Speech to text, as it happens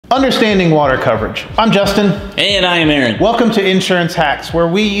Understanding water coverage. I'm Justin. And I am Aaron. Welcome to Insurance Hacks, where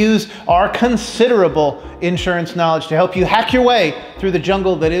we use our considerable insurance knowledge to help you hack your way through the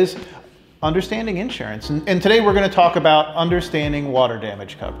jungle that is understanding insurance. And today we're going to talk about understanding water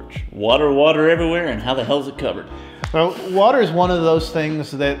damage coverage. Water everywhere, and how the hell is it covered? Well, water is one of those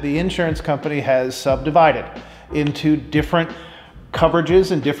things that the insurance company has subdivided into different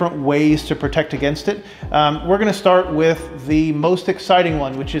coverages and different ways to protect against it. We're going to start with the most exciting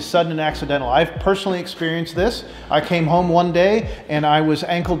one, which is sudden and accidental. I've personally experienced this. I came home one day and I was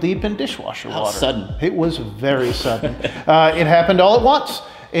ankle deep in dishwasher water. How sudden? It was very sudden. It happened all at once.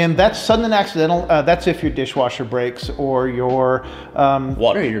 And that's sudden and accidental. That's if your dishwasher breaks or your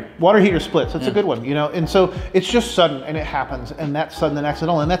water heater splits. That's a good one, you know. And so it's just sudden and it happens, and that's sudden and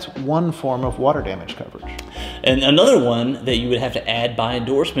accidental, and that's one form of water damage coverage. And another one that you would have to add by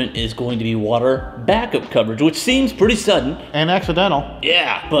endorsement is going to be water backup coverage, which seems pretty sudden And accidental.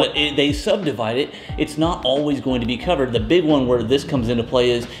 Yeah, but they subdivide it. It's not always going to be covered. The big one where this comes into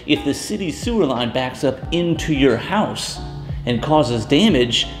play is if the city's sewer line backs up into your house and causes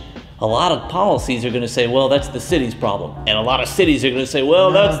damage. A lot of policies are going to say, well, that's the city's problem. And a lot of cities are going to say,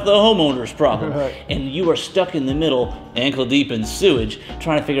 well, that's the homeowner's problem. Right. And you are stuck in the middle, ankle deep in sewage,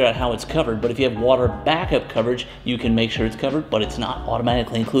 trying to figure out how it's covered. But if you have water backup coverage, you can make sure it's covered, but it's not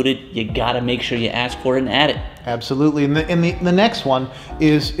automatically included. You got to make sure you ask for it and add it. Absolutely. And the next one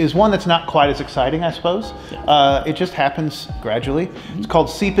is one that's not quite as exciting, I suppose. It just happens gradually. It's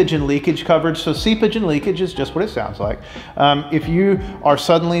called seepage and leakage coverage. So seepage and leakage is just what it sounds like. If you are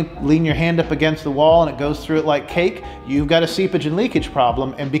suddenly leaning your hand up against the wall and it goes through it like cake, you've got a seepage and leakage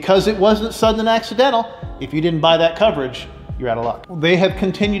problem. And because it wasn't sudden and accidental, if you didn't buy that coverage, you're out of luck. They have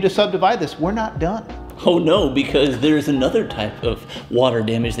continued to subdivide this. We're not done. Oh no, because there's another type of water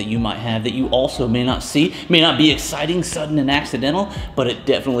damage that you might have that you also may not see. It may not be exciting, sudden, and accidental, but it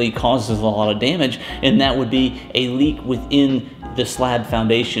definitely causes a lot of damage, and that would be a leak within the slab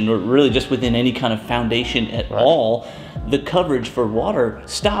foundation, or really just within any kind of foundation at all. The coverage for water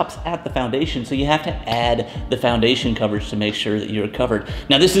stops at the foundation, so you have to add the foundation coverage to make sure that you're covered.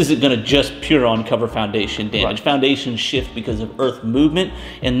 Now, this isn't going to just pure on cover foundation damage. Right. Foundations shift because of earth movement,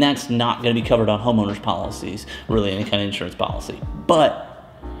 and that's not going to be covered on homeowners policies, really any kind of insurance policy.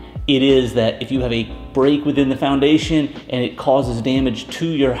 But it is that if you have a break within the foundation and it causes damage to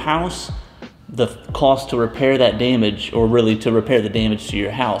your house, the cost to repair that damage, or really to repair the damage to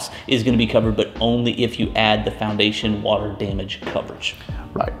your house, is going to be covered, but only if you add the foundation water damage coverage.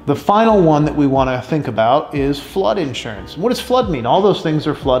 Right. The final one that we want to think about is flood insurance. What does flood mean? All those things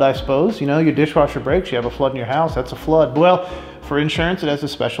are flood, I suppose. You know, your dishwasher breaks, you have a flood in your house, that's a flood. Well, for insurance, it has a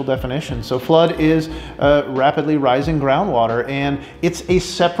special definition. So flood is rapidly rising groundwater, and it's a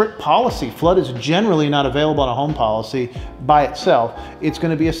separate policy. Flood is generally not available on a home policy by itself. It's going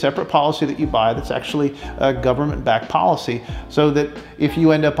to be a separate policy that you buy that's actually a government-backed policy, so that if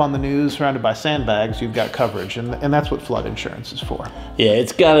you end up on the news surrounded by sandbags, you've got coverage, and that's what flood insurance is for. Yeah,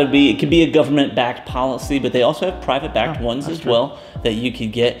 it can be a government-backed policy, but they also have private-backed ones as well that you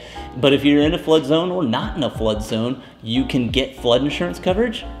could get. But if you're in a flood zone or not in a flood zone, you can get flood insurance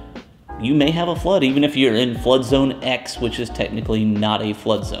coverage. You may have a flood even if you're in flood zone X, which is technically not a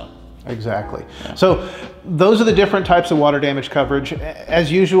flood zone. Exactly. Yeah. So those are the different types of water damage coverage.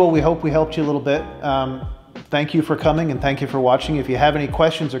 As usual, we hope we helped you a little bit. Thank you for coming, and thank you for watching. If you have any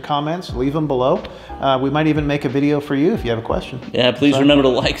questions or comments, leave them below. We might even make a video for you if you have a question. Yeah, please remember to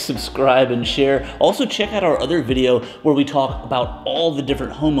like, subscribe, and share. Also, check out our other video where we talk about all the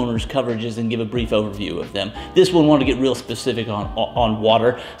different homeowners coverages and give a brief overview of them. This one wanted to get real specific on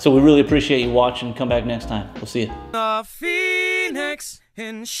water, so we really appreciate you watching. Come back next time. We'll see you. Phoenix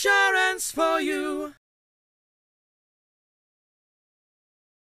Insurance for you.